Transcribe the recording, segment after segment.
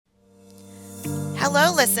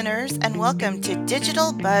Hello, listeners, and welcome to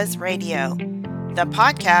Digital Buzz Radio, the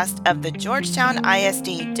podcast of the Georgetown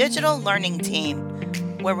ISD Digital Learning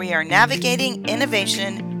Team, where we are navigating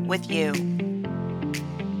innovation with you.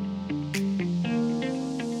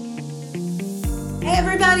 Hey,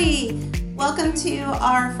 everybody! Welcome to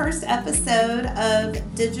our first episode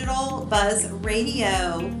of Digital Buzz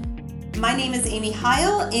Radio. My name is Amy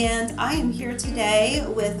Heil, and I am here today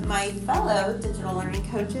with my fellow digital learning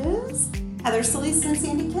coaches, Heather Solis and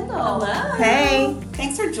Sandy Kendall. Hello. Hey.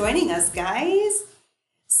 Thanks for joining us, guys.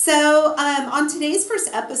 So on today's first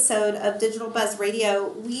episode of Digital Buzz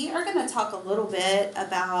Radio, we are going to talk a little bit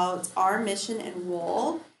about our mission and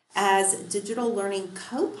role as digital learning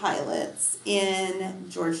co-pilots in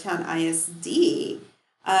Georgetown ISD.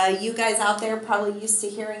 You guys out there probably used to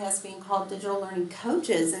hearing us being called digital learning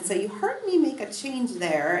coaches, and so you heard me make a change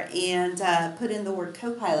there and put in the word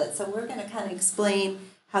co-pilot. So we're going to kind of explain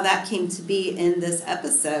how that came to be in this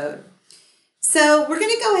episode. So we're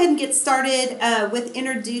going to go ahead and get started with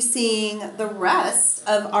introducing the rest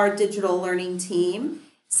of our digital learning team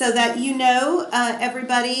so that you know,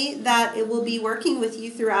 everybody, that it will be working with you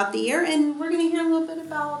throughout the year, and we're going to hear a little bit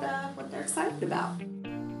about what they're excited about.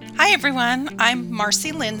 Hi everyone, I'm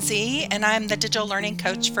Marcy Lindsay, and I'm the digital learning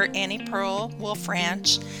coach for Annie Pearl, Wolf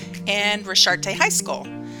Ranch, and Richarte High School.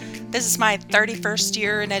 This is my 31st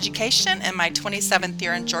year in education and my 27th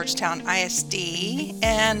year in Georgetown ISD,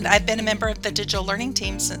 and I've been a member of the digital learning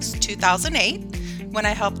team since 2008 when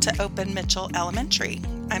I helped to open Mitchell Elementary.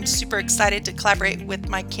 I'm super excited to collaborate with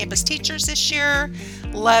my campus teachers this year,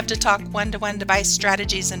 love to talk one-to-one device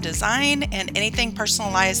strategies and design, and anything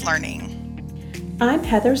personalized learning. I'm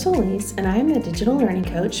Heather Solis, and I am the digital learning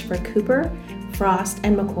coach for Cooper, Frost,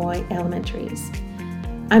 and McCoy Elementaries.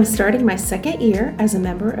 I'm starting my second year as a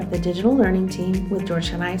member of the digital learning team with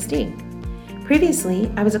Georgetown ISD. Previously,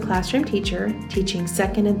 I was a classroom teacher teaching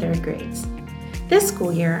second and third grades. This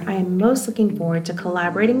school year, I am most looking forward to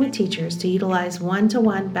collaborating with teachers to utilize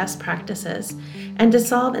one-to-one best practices and to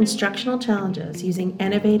solve instructional challenges using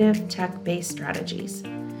innovative tech-based strategies.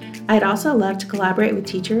 I'd also love to collaborate with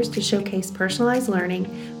teachers to showcase personalized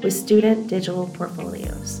learning with student digital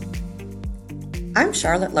portfolios. I'm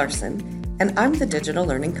Charlotte Larson, and I'm the digital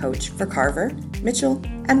learning coach for Carver, Mitchell,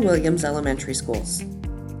 and Williams Elementary Schools.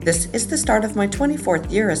 This is the start of my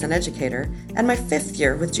 24th year as an educator and my 5th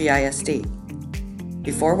year with GISD.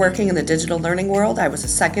 Before working in the digital learning world, I was a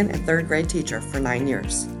second and third grade teacher for 9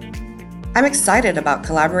 years. I'm excited about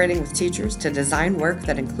collaborating with teachers to design work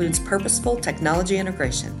that includes purposeful technology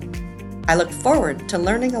integration. I look forward to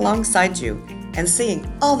learning alongside you and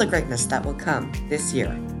seeing all the greatness that will come this year.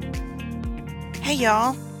 Hey,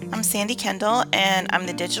 y'all. I'm Sandy Kendall, and I'm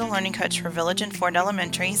the digital learning coach for Village and Ford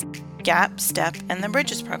Elementaries, GAP, STEP, and the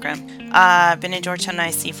Bridges program. I've been in Georgetown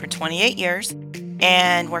ISD for 28 years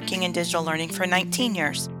and working in digital learning for 19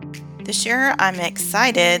 years. This year, I'm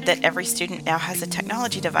excited that every student now has a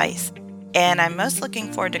technology device, and I'm most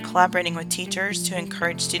looking forward to collaborating with teachers to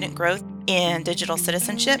encourage student growth in digital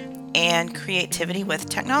citizenship and creativity with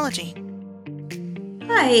technology.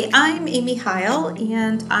 Hi, I'm Amy Heil,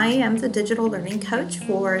 and I am the digital learning coach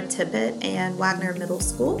for Tippett and Wagner Middle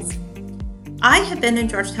Schools. I have been in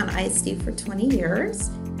Georgetown ISD for 20 years.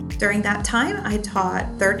 During that time, I taught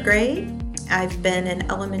third grade. I've been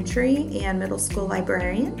an elementary and middle school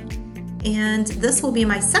librarian, and this will be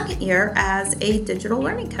my second year as a digital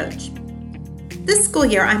learning coach. This school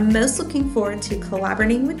year, I'm most looking forward to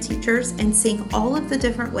collaborating with teachers and seeing all of the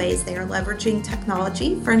different ways they are leveraging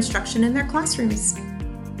technology for instruction in their classrooms.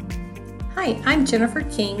 Hi, I'm Jennifer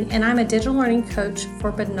King, and I'm a digital learning coach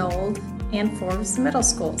for Benold and Forbes Middle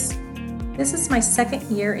Schools. This is my second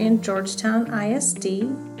year in Georgetown ISD,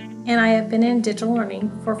 and I have been in digital learning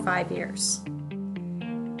for 5 years.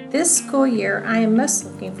 This school year, I am most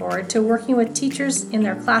looking forward to working with teachers in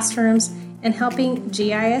their classrooms and helping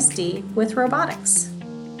GISD with robotics.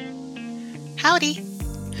 Howdy,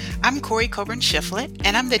 I'm Corey Coburn Shiflett,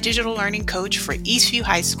 and I'm the digital learning coach for Eastview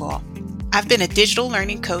High School. I've been a digital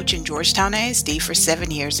learning coach in Georgetown ISD for 7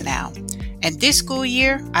 years now, and this school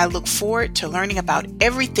year, I look forward to learning about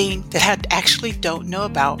everything that I actually don't know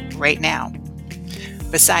about right now.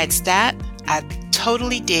 Besides that, I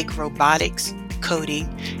totally dig robotics, coding,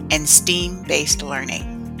 and STEAM-based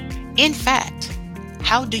learning. In fact,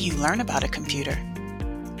 how do you learn about a computer?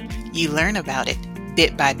 You learn about it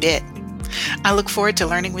bit by bit. I look forward to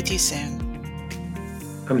learning with you soon.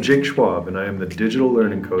 I'm Jake Schwab, and I am the digital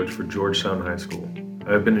learning coach for Georgetown High School.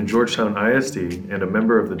 I have been in Georgetown ISD and a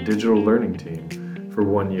member of the digital learning team for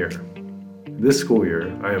 1 year. This school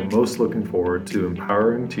year, I am most looking forward to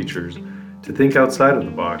empowering teachers to think outside of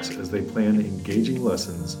the box as they plan engaging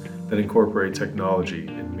lessons that incorporate technology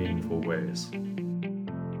in meaningful ways.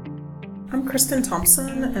 I'm Kristen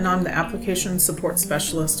Thompson, and I'm the Application Support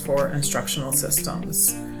Specialist for Instructional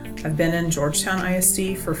Systems. I've been in Georgetown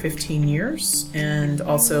ISD for 15 years and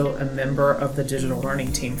also a member of the Digital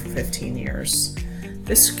Learning Team for 15 years.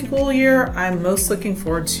 This school year, I'm most looking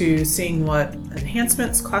forward to seeing what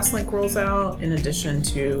enhancements ClassLink rolls out, in addition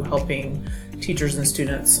to helping teachers and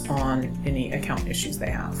students on any account issues they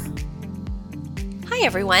have. Hi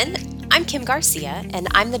everyone, I'm Kim Garcia, and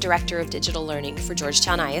I'm the Director of Digital Learning for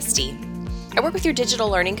Georgetown ISD. I work with your digital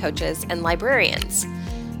learning coaches and librarians.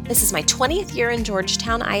 This is my 20th year in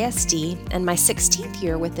Georgetown ISD and my 16th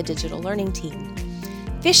year with the Digital Learning Team.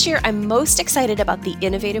 This year, I'm most excited about the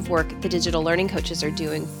innovative work the digital learning coaches are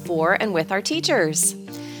doing for and with our teachers.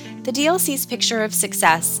 The DLC's picture of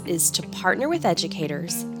success is to partner with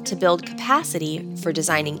educators to build capacity for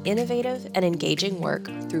designing innovative and engaging work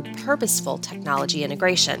through purposeful technology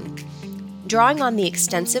integration. Drawing on the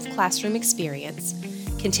extensive classroom experience,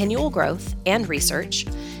 continual growth, and research,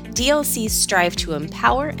 DLCs strive to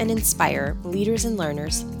empower and inspire leaders and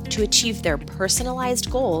learners to achieve their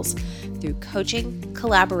personalized goals through coaching,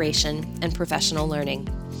 collaboration, and professional learning.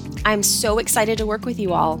 I'm so excited to work with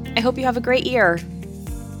you all. I hope you have a great year.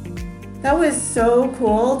 That was so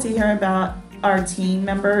cool to hear about our team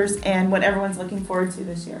members and what everyone's looking forward to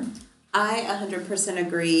this year. I 100%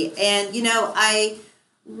 agree. And, I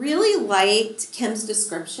really liked Kim's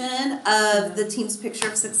description of the team's picture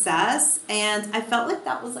of success. And I felt like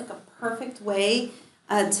that was like a perfect way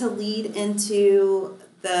to lead into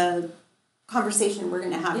the conversation we're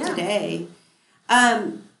going to have today.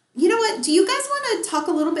 You know what? Do you guys want to talk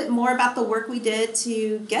a little bit more about the work we did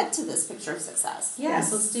to get to this picture of success?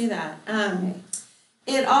 Yes, let's do that.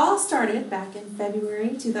 It all started back in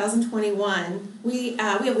February 2021. We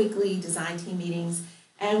have weekly design team meetings,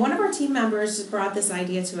 and one of our team members brought this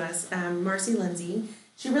idea to us, Marcy Lindsay.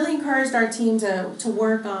 She really encouraged our team to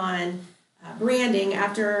work on branding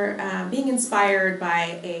after being inspired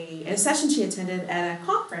by a session she attended at a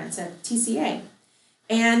conference at TCA.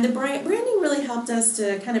 And the branding really helped us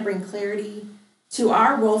to kind of bring clarity to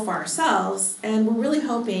our role for ourselves, and we're really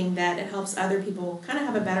hoping that it helps other people kind of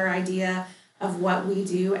have a better idea of what we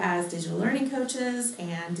do as digital learning coaches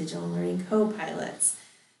and digital learning co-pilots.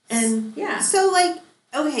 And So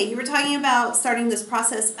you were talking about starting this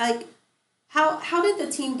process. How did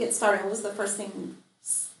the team get started? What was the first thing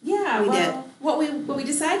we did? What we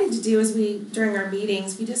decided to do is during our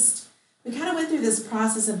meetings, we kind of went through this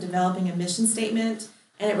process of developing a mission statement,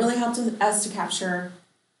 and it really helped us to capture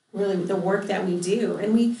really the work that we do.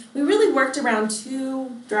 And we really worked around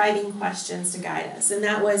two driving questions to guide us, and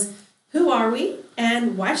that was, who are we,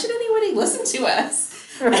 and why should anybody listen to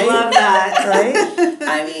us? Right. I love that, right?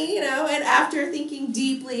 I mean, and after thinking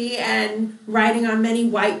deeply and writing on many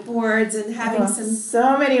whiteboards and having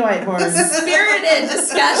so many whiteboards, spirited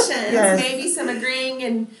discussions, maybe some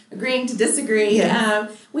agreeing to disagree,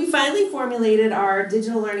 we finally formulated our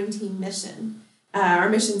digital learning team mission, our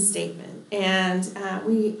mission statement. And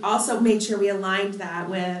we also made sure we aligned that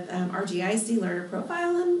with our GISD learner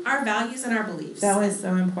profile and our values and our beliefs. That was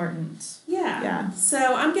so important. Yeah.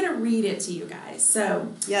 So I'm going to read it to you guys.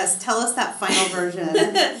 So yes, tell us that final version.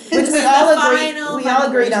 Which we all agreed. We all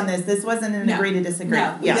agreed on this. This wasn't an agree to disagree.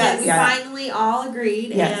 No, we finally all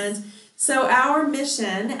agreed. Yes. And so our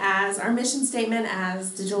mission statement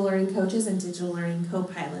as digital learning coaches and digital learning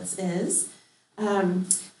co-pilots is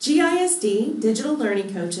GISD, digital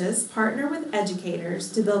learning coaches, partner with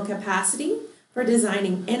educators to build capacity for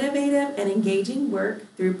designing innovative and engaging work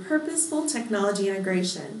through purposeful technology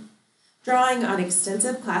integration. Drawing on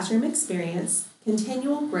extensive classroom experience,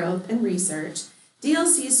 continual growth, and research,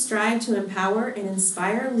 DLCs strive to empower and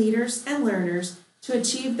inspire leaders and learners to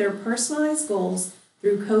achieve their personalized goals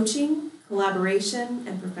through coaching, collaboration,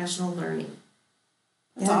 and professional learning.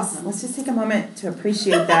 That's awesome. Let's just take a moment to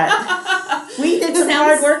appreciate that. We did some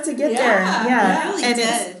hard work to get there. Yeah. We really and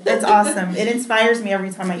did. It's awesome. It inspires me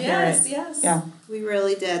every time I hear it. Yes. Yeah. We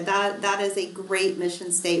really did. That is a great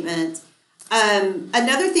mission statement.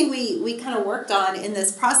 Another thing we kind of worked on in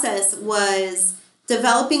this process was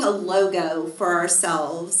developing a logo for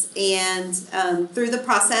ourselves. And through the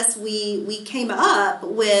process, we came up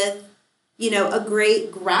with, a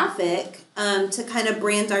great graphic to kind of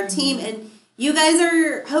brand our team. And you guys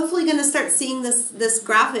are hopefully going to start seeing this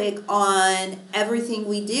graphic on everything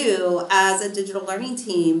we do as a digital learning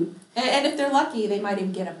team. And if they're lucky, they might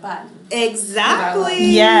even get a button.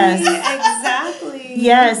 Exactly. Yes. Exactly.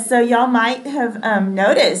 Yes. So y'all might have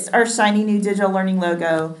noticed our shiny new digital learning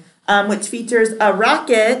logo. which features a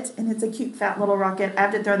rocket, and it's a cute fat little rocket. I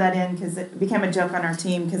have to throw that in because it became a joke on our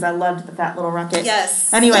team because I loved the fat little rocket.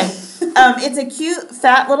 Yes. Anyway, it's a cute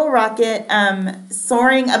fat little rocket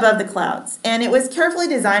soaring above the clouds. And it was carefully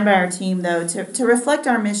designed by our team, though, to reflect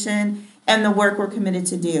our mission and the work we're committed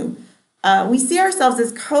to do. We see ourselves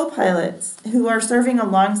as co-pilots who are serving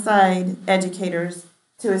alongside educators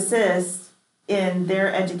to assist in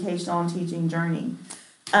their educational and teaching journey.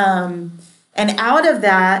 And out of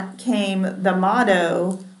that came the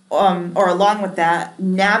motto, or along with that,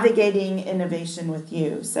 navigating innovation with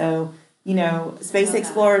you. So, you know, space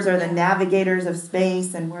explorers are the navigators of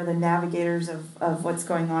space, and we're the navigators of what's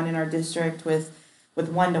going on in our district with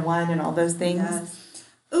one-to-one and all those things. Yes.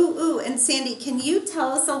 Ooh, and Sandy, can you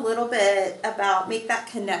tell us a little bit about, make that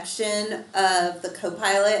connection of the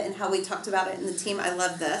co-pilot and how we talked about it in the team? I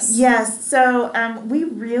love this. Yes, so we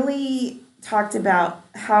really talked about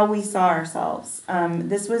how we saw ourselves.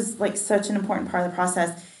 This was like such an important part of the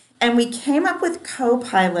process. And we came up with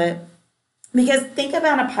co-pilot because think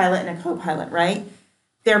about a pilot and a co-pilot, right?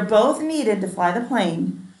 They're both needed to fly the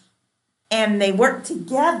plane, and they work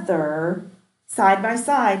together side by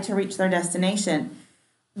side to reach their destination.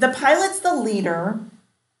 The pilot's the leader,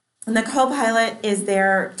 and the co-pilot is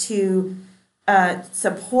there to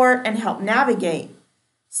support and help navigate.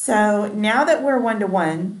 So now that we're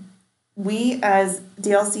one-to-one, we as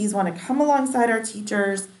DLCs want to come alongside our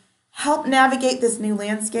teachers, help navigate this new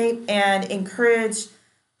landscape, and encourage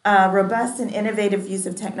robust and innovative use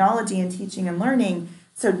of technology in teaching and learning.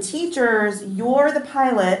 So teachers, you're the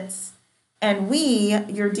pilots, and we,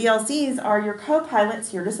 your DLCs, are your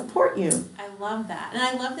co-pilots here to support you. I love that. And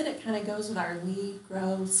I love that it kind of goes with our lead,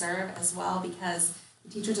 grow, serve as well, because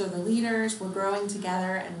the teachers are the leaders, we're growing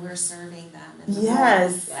together, and we're serving them in the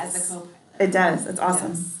Yes. role as the co-pilot. It does. It's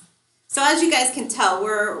awesome. Yes. So as you guys can tell,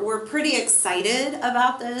 we're pretty excited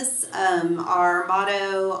about this. Our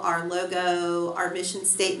motto, our logo, our mission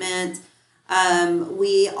statement.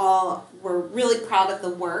 We all were really proud of the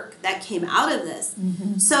work that came out of this.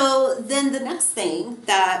 Mm-hmm. So then the next thing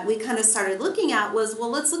that we kind of started looking at was, well,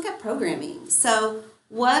 let's look at programming. So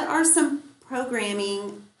what are some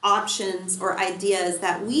programming options or ideas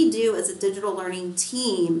that we do as a digital learning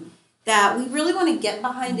team that we really want to get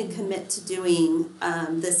behind and commit to doing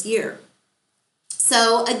this year?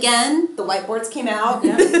 So again, the whiteboards came out,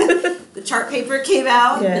 the chart paper came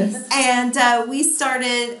out, Yes. and we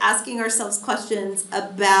started asking ourselves questions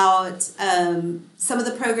about some of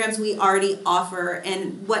the programs we already offer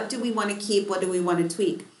and what do we want to keep, what do we want to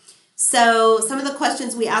tweak. So some of the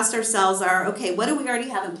questions we asked ourselves are, okay, what do we already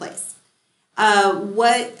have in place?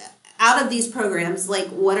 What out of these programs, like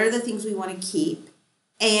what are the things we want to keep?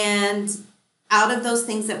 And out of those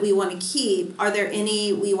things that we want to keep, are there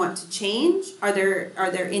any we want to change? Are there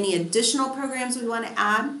any additional programs we want to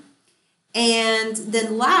add? And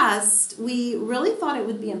then last, we really thought it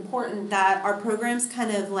would be important that our programs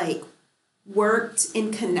kind of like worked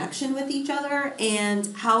in connection with each other,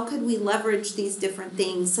 and how could we leverage these different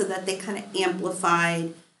things so that they kind of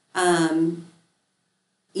amplified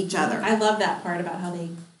each other. I love that part about how they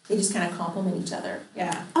just kind of complement each other.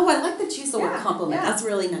 Yeah. Oh, I like that you used the word Yeah, compliment. yeah. That's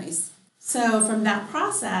really nice. So from that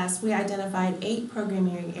process, we identified 8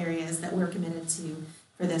 programming areas that we're committed to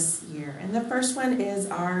for this year. And the first one is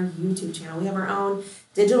our YouTube channel. We have our own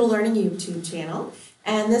digital learning YouTube channel,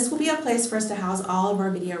 and this will be a place for us to house all of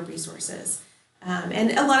our video resources.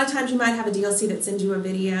 And a lot of times you might have a DLC that sends you a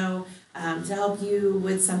video to help you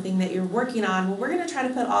with something that you're working on. Well, we're going to try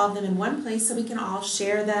to put all of them in one place so we can all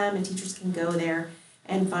share them and teachers can go there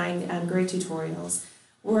and find great tutorials.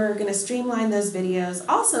 We're going to streamline those videos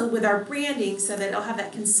also with our branding so that it'll have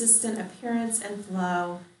that consistent appearance and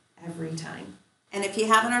flow every time. And if you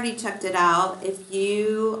haven't already checked it out, if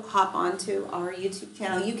you hop onto our YouTube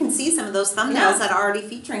channel, you can see some of those thumbnails that are already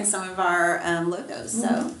featuring some of our logos.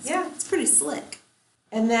 So it's pretty slick.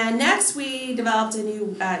 And then next we developed a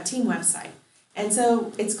new team website. And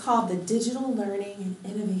so it's called the Digital Learning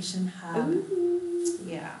and Innovation Hub. Ooh.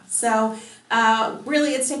 Yeah. So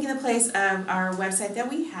really it's taking the place of our website that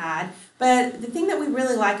we had. But the thing that we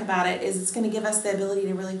really like about it is it's going to give us the ability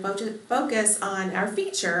to really focus on our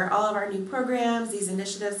feature, all of our new programs, these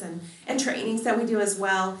initiatives and trainings that we do as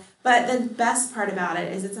well. But the best part about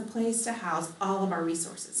it is it's a place to house all of our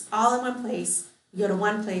resources, all in one place. You go to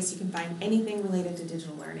one place, you can find anything related to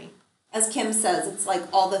digital learning. As Kim says, it's like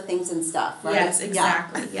all the things and stuff, right? Yes,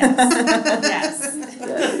 exactly. Yeah. Yes.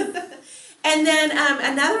 Yes. And then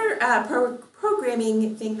another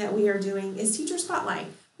programming thing that we are doing is Teacher Spotlight.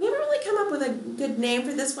 We haven't really come up with a good name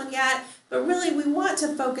for this one yet, but really we want to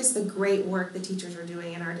focus the great work the teachers are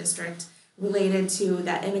doing in our district related to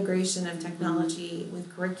that integration of technology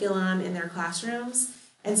with curriculum in their classrooms.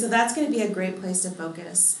 And so that's going to be a great place to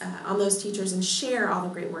focus on those teachers and share all the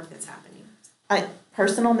great work that's happening.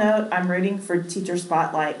 Personal note, I'm rooting for Teacher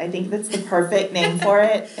Spotlight. I think that's the perfect name for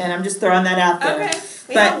it, and I'm just throwing that out there. Okay,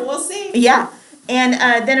 yeah, we'll see. Yeah, and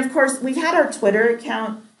then of course we've had our Twitter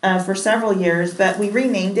account for several years, but we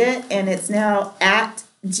renamed it, and it's now at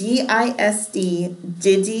GISD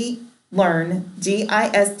DigiLearn,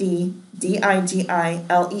 GISD DIGILEARN.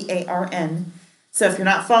 So if you're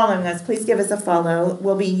not following us, please give us a follow.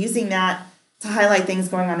 We'll be using that to highlight things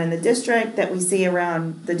going on in the district that we see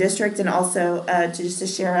around the district, and also to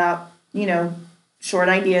share out, short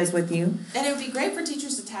ideas with you. And it would be great for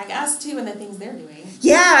teachers to tag us too in the things they're doing.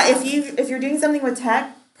 Yeah, if you're doing something with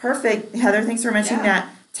tech, perfect. Heather, thanks for mentioning that.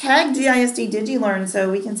 Tag GISD DigiLearn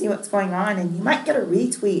so we can see what's going on, and you might get a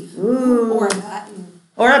retweet. Ooh. Or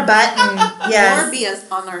a button. Yes. Or be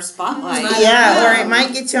on our spotlight. Yeah, or it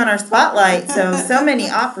might get you on our spotlight. So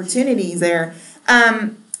many opportunities there.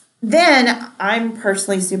 Then I'm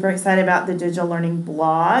personally super excited about the digital learning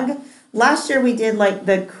blog. Last year we did like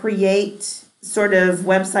the Create sort of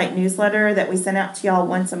website newsletter that we sent out to y'all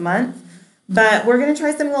once a month. But we're going to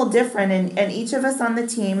try something a little different. And each of us on the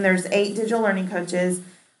team, there's 8 digital learning coaches.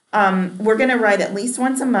 We're going to write at least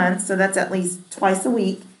once a month. So that's at least twice a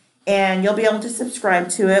week. And you'll be able to subscribe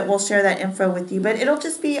to it. We'll share that info with you. But it'll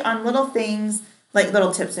just be on little things like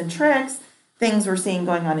little tips and tricks, things we're seeing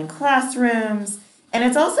going on in classrooms. And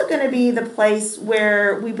it's also going to be the place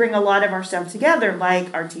where we bring a lot of our stuff together,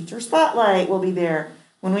 like our Teacher Spotlight will be there.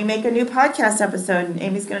 When we make a new podcast episode, and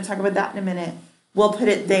Amy's going to talk about that in a minute, we'll put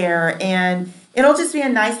it there. And it'll just be a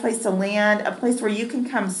nice place to land, a place where you can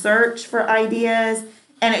come search for ideas,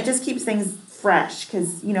 and it just keeps things fresh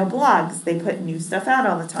because, blogs, they put new stuff out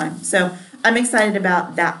all the time. So I'm excited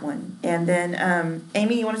about that one. And then,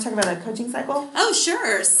 Amy, you want to talk about a coaching cycle? Oh,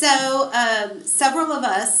 sure. So several of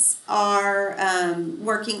us are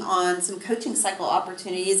working on some coaching cycle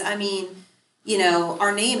opportunities. I mean,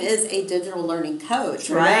 our name is a digital learning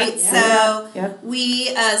coach, right? Yeah. So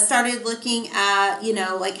we started looking at,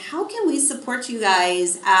 how can we support you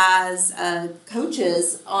guys as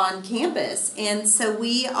coaches on campus? And so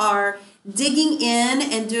we are digging in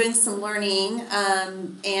and doing some learning,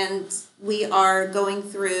 and we are going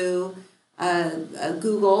through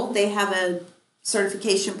Google. They have a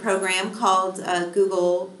certification program called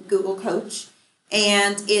Google Coach,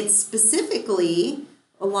 and it specifically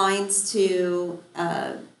aligns to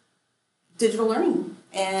digital learning.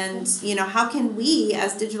 And, how can we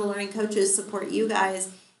as digital learning coaches support you guys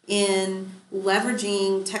in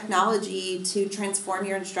leveraging technology to transform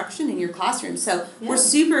your instruction in your classroom? So we're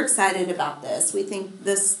super excited about this. We think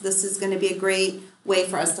this is going to be a great way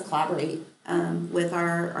for us to collaborate with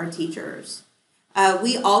our teachers.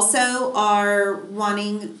 We also are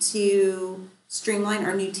wanting to streamline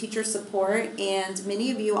our new teacher support, and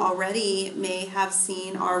many of you already may have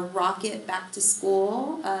seen our Rocket Back to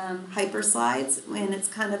School hyper slides, and it's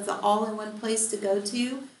kind of the all-in-one place to go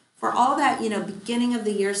to for all that, beginning of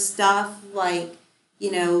the year stuff like,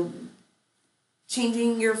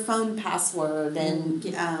 changing your phone password and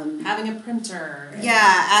having a printer.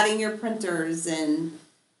 Adding your printers and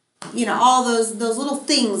all those little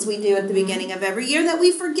things we do at the beginning of every year that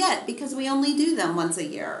we forget because we only do them once a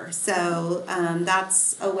year. So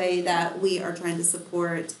that's a way that we are trying to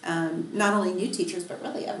support not only new teachers, but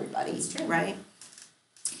really everybody, right?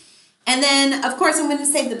 And then, of course, I'm going to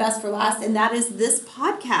save the best for last, and that is this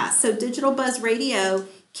podcast. So Digital Buzz Radio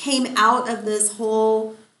came out of this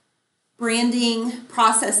whole branding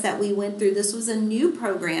process that we went through. This was a new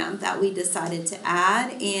program that we decided to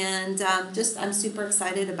add, and I'm super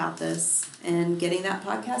excited about this and getting that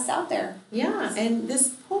podcast out there. Yeah, and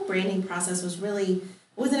this whole branding process was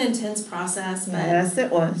an intense process, but yes,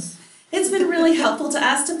 it was. It's been really helpful to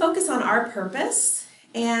us to focus on our purpose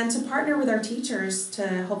and to partner with our teachers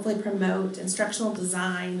to hopefully promote instructional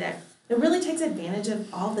design that really takes advantage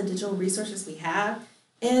of all the digital resources we have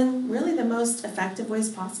in really the most effective ways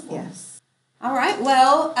possible. Yes. All right.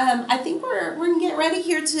 Well, I think we're going to get ready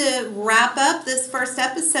here to wrap up this first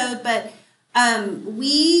episode, but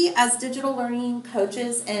we as digital learning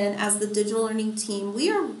coaches and as the digital learning team,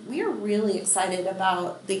 we are really excited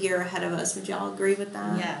about the year ahead of us. Would y'all agree with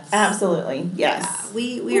that? Yes. Absolutely. Yes. Yeah,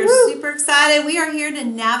 we are super excited. We are here to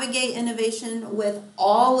navigate innovation with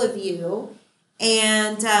all of you.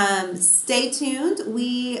 And stay tuned.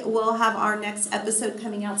 We will have our next episode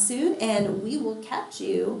coming out soon, and we will catch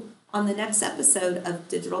you on the next episode of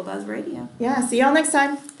Digital Buzz Radio. Yeah, see y'all next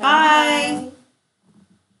time. Bye.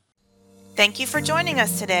 Thank you for joining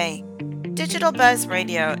us today. Digital Buzz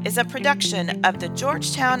Radio is a production of the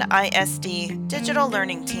Georgetown ISD Digital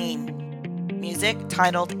Learning Team. Music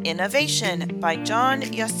titled Innovation by John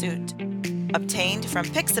Yasut, obtained from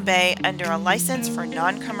Pixabay under a license for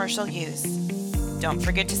non-commercial use. Don't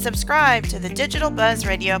forget to subscribe to the Digital Buzz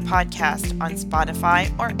Radio podcast on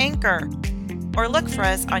Spotify or Anchor, or look for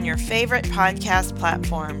us on your favorite podcast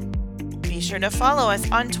platform. Be sure to follow us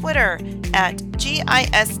on Twitter at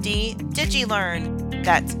GISD DigiLearn.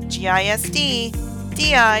 That's GISD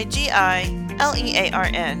DIGILEARN.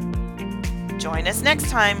 Join us next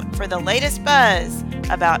time for the latest buzz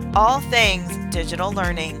about all things digital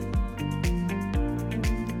learning.